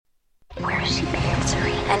Where is she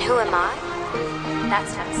answering? And who am I?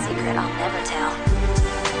 That's not a secret I'll never tell.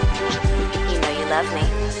 You know you love me.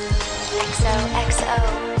 XOXO.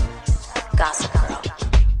 Gossip Girl.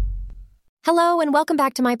 Hello and welcome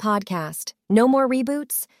back to my podcast, No More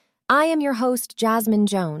Reboots. I am your host, Jasmine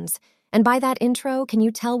Jones, and by that intro, can you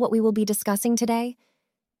tell what we will be discussing today?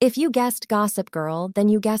 If you guessed Gossip Girl, then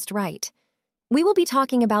you guessed right. We will be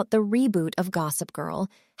talking about the reboot of Gossip Girl,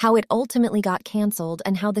 how it ultimately got canceled,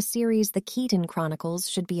 and how the series The Keatyn Chronicles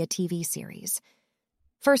should be a TV series.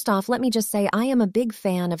 First off, let me just say I am a big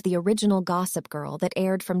fan of the original Gossip Girl that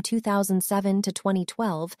aired from 2007 to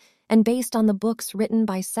 2012 and based on the books written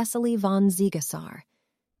by Cecily von Ziegesar.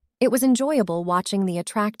 It was enjoyable watching the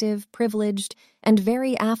attractive, privileged, and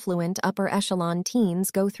very affluent upper-echelon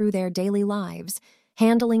teens go through their daily lives,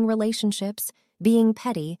 handling relationships, being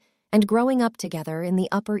petty, and growing up together in the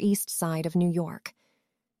Upper East Side of New York.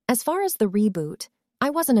 As far as the reboot, I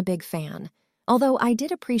wasn't a big fan, although I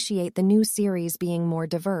did appreciate the new series being more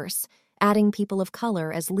diverse, adding people of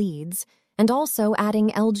color as leads, and also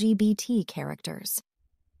adding LGBT characters.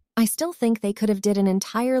 I still think they could have did an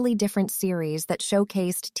entirely different series that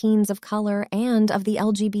showcased teens of color and of the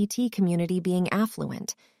LGBT community being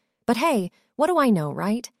affluent. But hey, what do I know,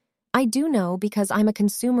 right? I do know because I'm a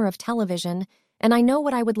consumer of television, and I know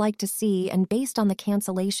what I would like to see, and based on the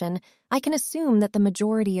cancellation, I can assume that the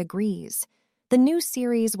majority agrees. The new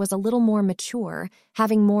series was a little more mature,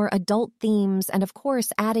 having more adult themes and, of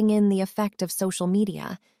course, adding in the effect of social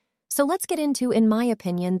media. So let's get into, in my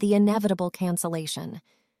opinion, the inevitable cancellation.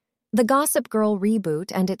 The Gossip Girl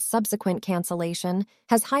reboot and its subsequent cancellation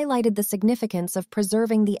has highlighted the significance of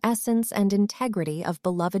preserving the essence and integrity of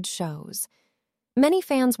beloved shows. Many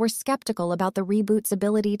fans were skeptical about the reboot's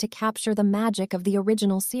ability to capture the magic of the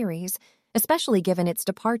original series, especially given its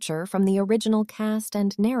departure from the original cast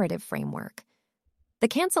and narrative framework. The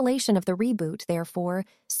cancellation of the reboot, therefore,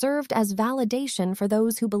 served as validation for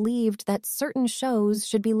those who believed that certain shows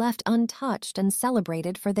should be left untouched and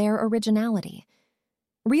celebrated for their originality.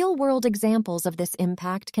 Real-world examples of this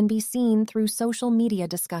impact can be seen through social media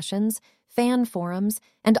discussions, fan forums,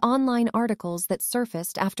 and online articles that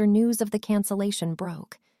surfaced after news of the cancellation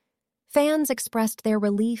broke. Fans expressed their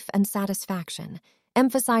relief and satisfaction,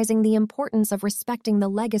 emphasizing the importance of respecting the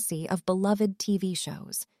legacy of beloved TV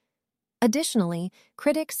shows. Additionally,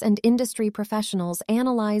 critics and industry professionals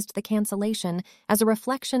analyzed the cancellation as a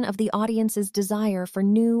reflection of the audience's desire for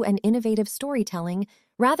new and innovative storytelling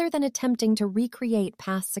rather than attempting to recreate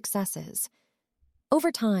past successes.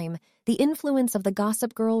 Over time, the influence of the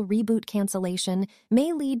Gossip Girl reboot cancellation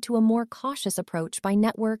may lead to a more cautious approach by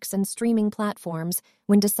networks and streaming platforms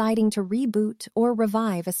when deciding to reboot or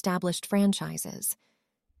revive established franchises.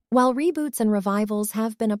 While reboots and revivals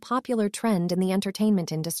have been a popular trend in the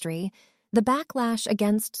entertainment industry, the backlash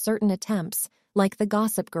against certain attempts, like the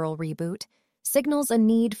Gossip Girl reboot, signals a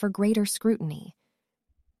need for greater scrutiny.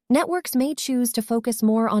 Networks may choose to focus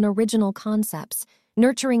more on original concepts,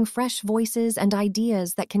 nurturing fresh voices and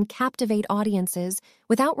ideas that can captivate audiences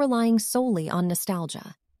without relying solely on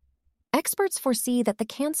nostalgia. Experts foresee that the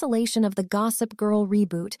cancellation of the Gossip Girl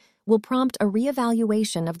reboot will prompt a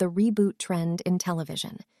reevaluation of the reboot trend in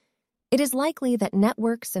television. It is likely that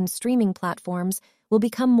networks and streaming platforms will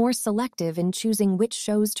become more selective in choosing which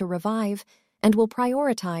shows to revive and will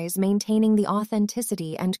prioritize maintaining the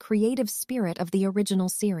authenticity and creative spirit of the original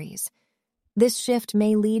series. This shift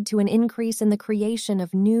may lead to an increase in the creation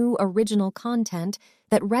of new, original content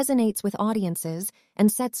that resonates with audiences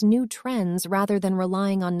and sets new trends rather than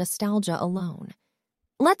relying on nostalgia alone.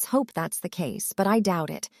 Let's hope that's the case, but I doubt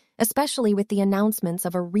it, especially with the announcements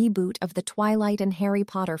of a reboot of the Twilight and Harry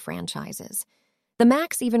Potter franchises. The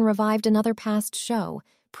Max even revived another past show,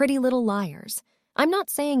 Pretty Little Liars. I'm not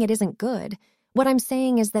saying it isn't good. What I'm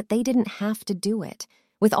saying is that they didn't have to do it,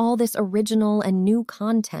 with all this original and new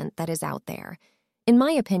content that is out there. In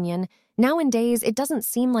my opinion, nowadays it doesn't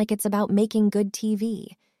seem like it's about making good TV.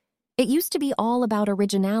 It used to be all about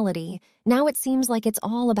originality, now it seems like it's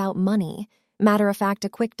all about money. Matter of fact, a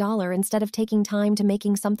quick dollar instead of taking time to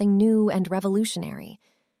making something new and revolutionary.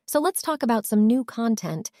 So let's talk about some new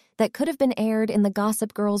content that could have been aired in the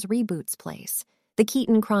Gossip Girl's reboot's place, The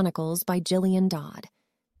Keatyn Chronicles by Jillian Dodd.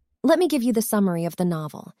 Let me give you the summary of the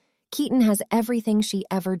novel. Keatyn has everything she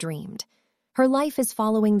ever dreamed. Her life is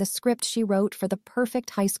following the script she wrote for the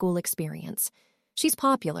perfect high school experience. She's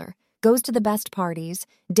popular, goes to the best parties,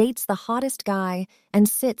 dates the hottest guy, and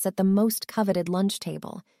sits at the most coveted lunch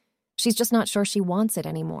table. She's just not sure she wants it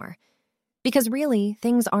anymore. Because really,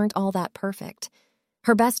 things aren't all that perfect.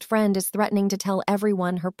 Her best friend is threatening to tell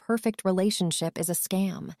everyone her perfect relationship is a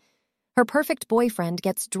scam. Her perfect boyfriend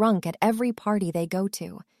gets drunk at every party they go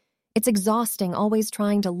to. It's exhausting always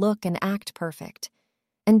trying to look and act perfect.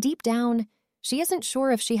 And deep down, she isn't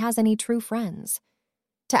sure if she has any true friends.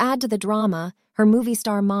 To add to the drama, her movie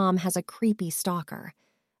star mom has a creepy stalker.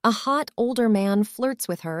 A hot, older man flirts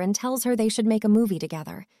with her and tells her they should make a movie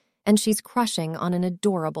together, and she's crushing on an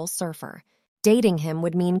adorable surfer. Dating him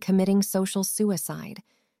would mean committing social suicide.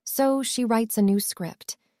 So she writes a new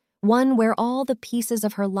script, one where all the pieces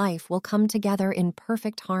of her life will come together in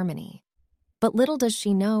perfect harmony. But little does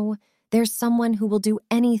she know, there's someone who will do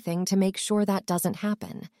anything to make sure that doesn't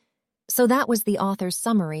happen. So that was the author's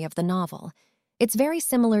summary of the novel. It's very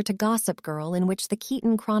similar to Gossip Girl, in which the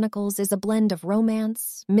Keatyn Chronicles is a blend of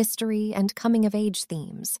romance, mystery, and coming-of-age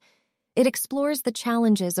themes. It explores the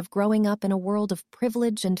challenges of growing up in a world of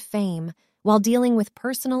privilege and fame while dealing with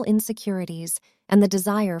personal insecurities and the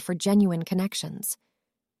desire for genuine connections.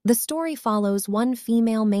 The story follows one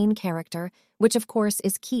female main character, which of course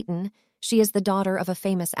is Keatyn. She is the daughter of a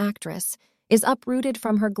famous actress, is uprooted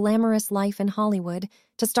from her glamorous life in Hollywood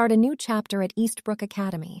to start a new chapter at Eastbrook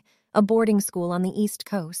Academy, a boarding school on the East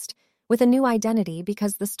Coast, with a new identity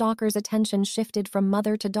because the stalker's attention shifted from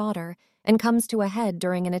mother to daughter and comes to a head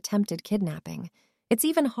during an attempted kidnapping. It's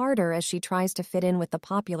even harder as she tries to fit in with the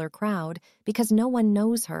popular crowd because no one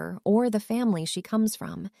knows her or the family she comes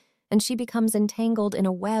from, and she becomes entangled in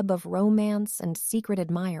a web of romance and secret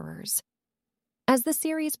admirers. As the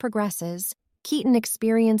series progresses, Keatyn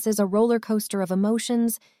experiences a roller coaster of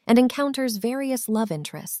emotions and encounters various love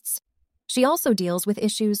interests. She also deals with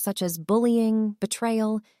issues such as bullying,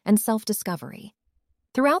 betrayal, and self-discovery.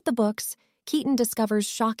 Throughout the books, Keatyn discovers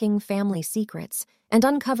shocking family secrets and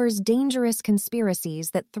uncovers dangerous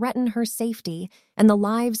conspiracies that threaten her safety and the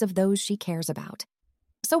lives of those she cares about.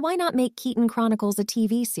 So why not make Keatyn Chronicles a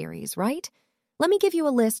TV series, right? Let me give you a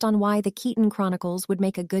list on why the Keatyn Chronicles would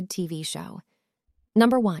make a good TV show.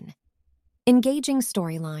 Number 1. Engaging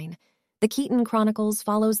storyline. The Keatyn Chronicles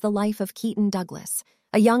follows the life of Keaton Douglas,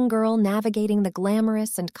 a young girl navigating the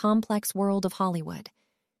glamorous and complex world of Hollywood.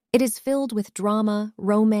 It is filled with drama,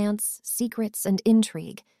 romance, secrets, and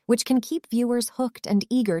intrigue, which can keep viewers hooked and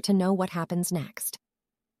eager to know what happens next.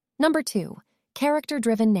 Number 2.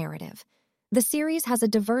 Character-driven narrative. The series has a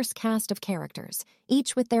diverse cast of characters,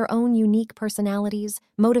 each with their own unique personalities,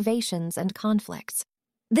 motivations, and conflicts.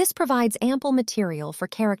 This provides ample material for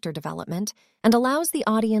character development and allows the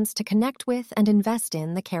audience to connect with and invest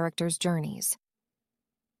in the characters' journeys.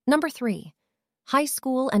 Number 3. High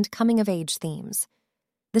school and coming-of-age themes.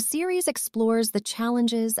 The series explores the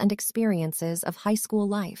challenges and experiences of high school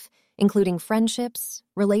life, including friendships,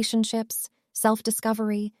 relationships,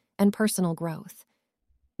 self-discovery, and personal growth.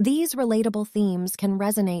 These relatable themes can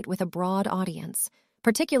resonate with a broad audience,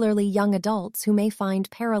 particularly young adults who may find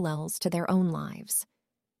parallels to their own lives.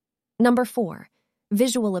 Number 4.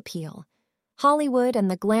 Visual appeal. Hollywood and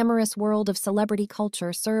the glamorous world of celebrity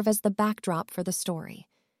culture serve as the backdrop for the story.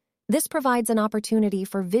 This provides an opportunity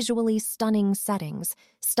for visually stunning settings,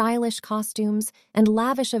 stylish costumes, and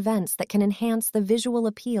lavish events that can enhance the visual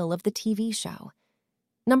appeal of the TV show.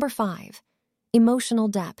 Number 5. Emotional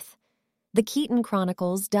depth. The Keatyn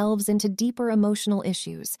Chronicles delves into deeper emotional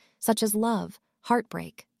issues, such as love,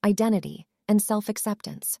 heartbreak, identity, and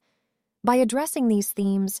self-acceptance. By addressing these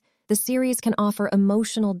themes, the series can offer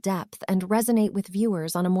emotional depth and resonate with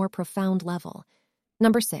viewers on a more profound level.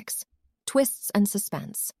 Number 6. Twists and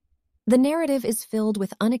suspense. The narrative is filled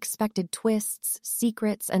with unexpected twists,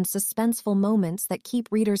 secrets, and suspenseful moments that keep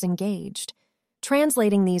readers engaged.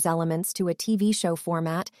 Translating these elements to a TV show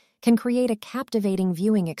format can create a captivating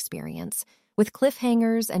viewing experience, with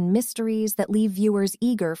cliffhangers and mysteries that leave viewers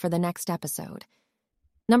eager for the next episode.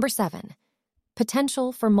 Number 7.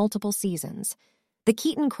 Potential for multiple seasons. The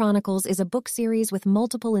Keatyn Chronicles is a book series with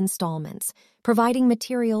multiple installments, providing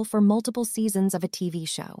material for multiple seasons of a TV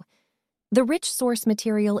show. The rich source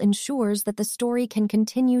material ensures that the story can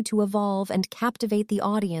continue to evolve and captivate the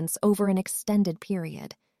audience over an extended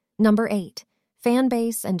period. Number 8. Fan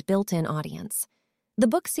base and built-in audience. The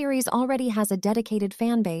book series already has a dedicated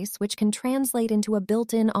fan base which can translate into a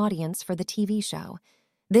built-in audience for the TV show.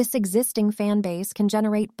 This existing fan base can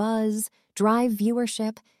generate buzz, drive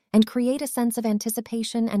viewership, and create a sense of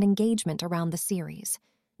anticipation and engagement around the series.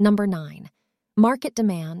 Number 9. Market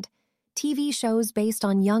demand. TV shows based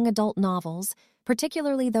on young adult novels,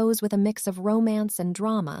 particularly those with a mix of romance and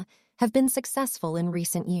drama, have been successful in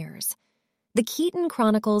recent years. The Keatyn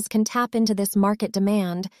Chronicles can tap into this market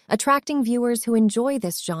demand, attracting viewers who enjoy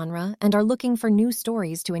this genre and are looking for new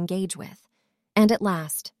stories to engage with. And at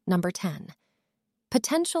last, number 10.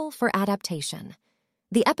 Potential for adaptation.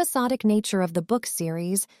 The episodic nature of the book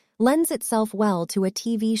series lends itself well to a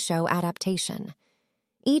TV show adaptation.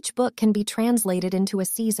 Each book can be translated into a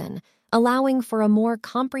season, allowing for a more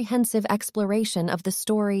comprehensive exploration of the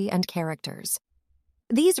story and characters.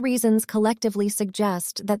 These reasons collectively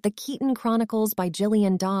suggest that the Keatyn Chronicles by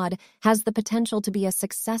Jillian Dodd has the potential to be a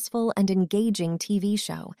successful and engaging TV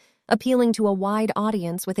show, appealing to a wide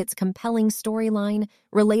audience with its compelling storyline,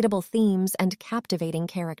 relatable themes, and captivating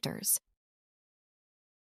characters.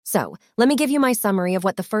 So, let me give you my summary of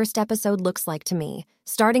what the first episode looks like to me,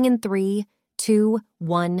 starting in 3, 2,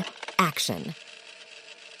 1, action.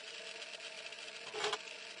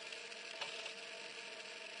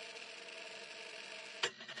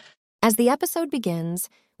 As the episode begins,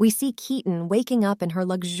 we see Keatyn waking up in her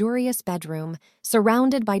luxurious bedroom,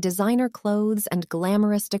 surrounded by designer clothes and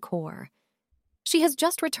glamorous decor. She has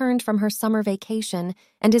just returned from her summer vacation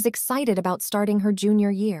and is excited about starting her junior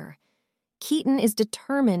year. Keatyn is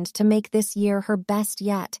determined to make this year her best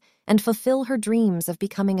yet and fulfill her dreams of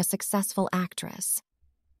becoming a successful actress.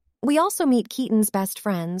 We also meet Keatyn's best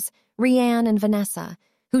friends, Rianne and Vanessa,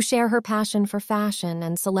 who share her passion for fashion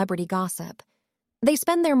and celebrity gossip. They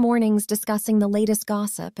spend their mornings discussing the latest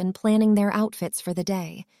gossip and planning their outfits for the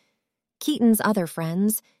day. Keatyn's other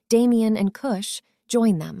friends, Damien and Kush,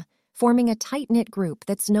 join them, forming a tight-knit group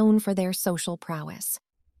that's known for their social prowess.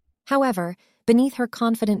 However, beneath her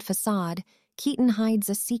confident facade, Keatyn hides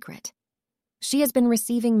a secret. She has been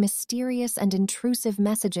receiving mysterious and intrusive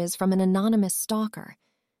messages from an anonymous stalker.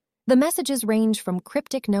 The messages range from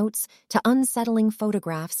cryptic notes to unsettling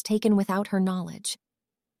photographs taken without her knowledge.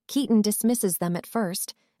 Keatyn dismisses them at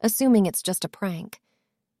first, assuming it's just a prank.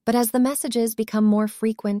 But as the messages become more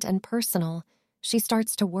frequent and personal, she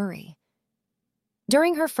starts to worry.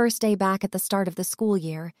 During her first day back at the start of the school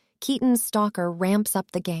year, Keatyn's stalker ramps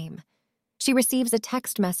up the game. She receives a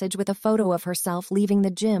text message with a photo of herself leaving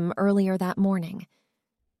the gym earlier that morning.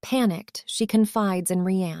 Panicked, she confides in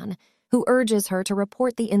Rianne, who urges her to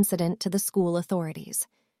report the incident to the school authorities.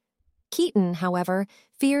 Keatyn, however,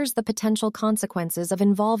 fears the potential consequences of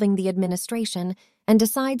involving the administration and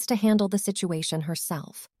decides to handle the situation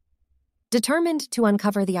herself. Determined to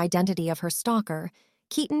uncover the identity of her stalker,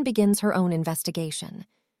 Keatyn begins her own investigation.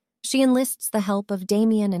 She enlists the help of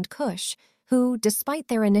Damien and Kush, who, despite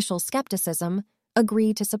their initial skepticism,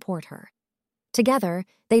 agree to support her. Together,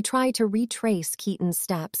 they try to retrace Keatyn's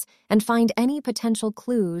steps and find any potential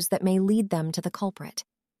clues that may lead them to the culprit.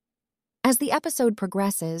 As the episode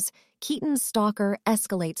progresses, Keatyn's stalker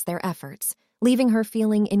escalates their efforts, leaving her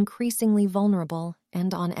feeling increasingly vulnerable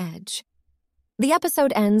and on edge. The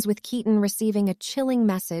episode ends with Keatyn receiving a chilling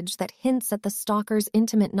message that hints at the stalker's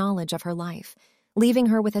intimate knowledge of her life, leaving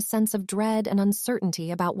her with a sense of dread and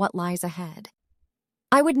uncertainty about what lies ahead.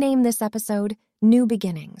 I would name this episode New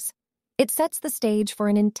Beginnings. It sets the stage for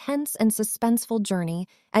an intense and suspenseful journey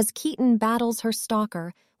as Keatyn battles her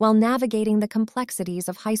stalker while navigating the complexities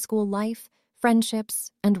of high school life,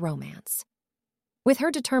 friendships, and romance. With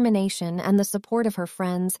her determination and the support of her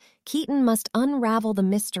friends, Keatyn must unravel the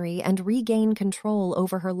mystery and regain control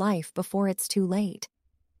over her life before it's too late.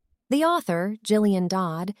 The author, Jillian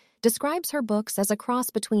Dodd, describes her books as a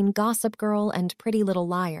cross between Gossip Girl and Pretty Little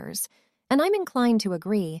Liars, and I'm inclined to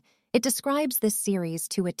agree. It describes this series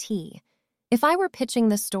to a T. If I were pitching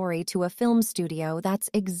the story to a film studio, that's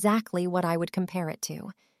exactly what I would compare it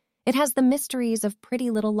to. It has the mysteries of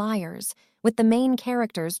Pretty Little Liars, with the main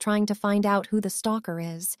characters trying to find out who the stalker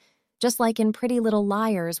is, just like in Pretty Little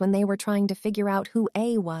Liars when they were trying to figure out who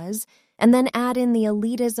A was, and then add in the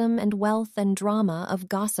elitism and wealth and drama of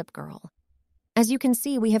Gossip Girl. As you can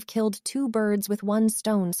see, we have killed two birds with one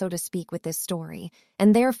stone, so to speak, with this story,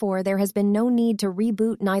 and therefore there has been no need to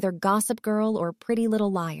reboot neither Gossip Girl or Pretty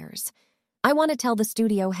Little Liars. I want to tell the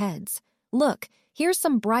studio heads, look, here's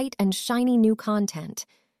some bright and shiny new content.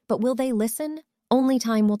 But will they listen? Only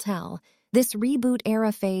time will tell. This reboot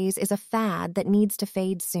era phase is a fad that needs to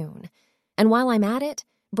fade soon. And while I'm at it,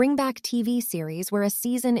 bring back TV series where a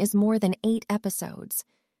season is more than 8 episodes.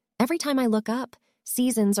 Every time I look up,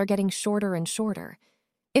 seasons are getting shorter and shorter.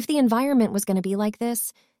 If the environment was going to be like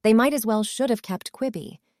this, they might as well should have kept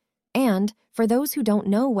Quibi. And, for those who don't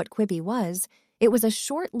know what Quibi was, it was a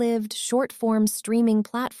short-lived, short-form streaming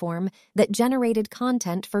platform that generated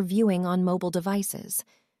content for viewing on mobile devices.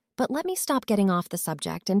 But let me stop getting off the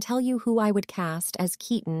subject and tell you who I would cast as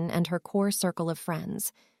Keatyn and her core circle of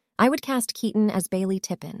friends. I would cast Keatyn as Bailey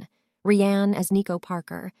Tippin, Rianne as Nico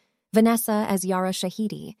Parker, Vanessa as Yara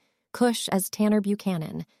Shahidi, Kush as Tanner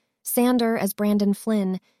Buchanan, Sander as Brandon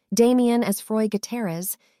Flynn, Damien as Froy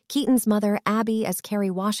Gutierrez, Keatyn's mother Abby as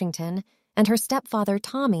Kerry Washington, and her stepfather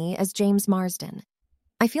Tommy as James Marsden.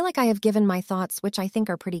 I feel like I have given my thoughts, which I think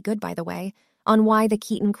are pretty good by the way, on why the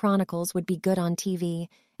Keatyn Chronicles would be good on TV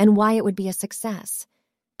and why it would be a success.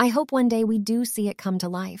 I hope one day we do see it come to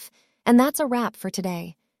life. And that's a wrap for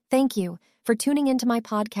today. Thank you for tuning into my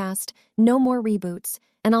podcast, No More Reboots,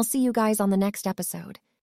 and I'll see you guys on the next episode.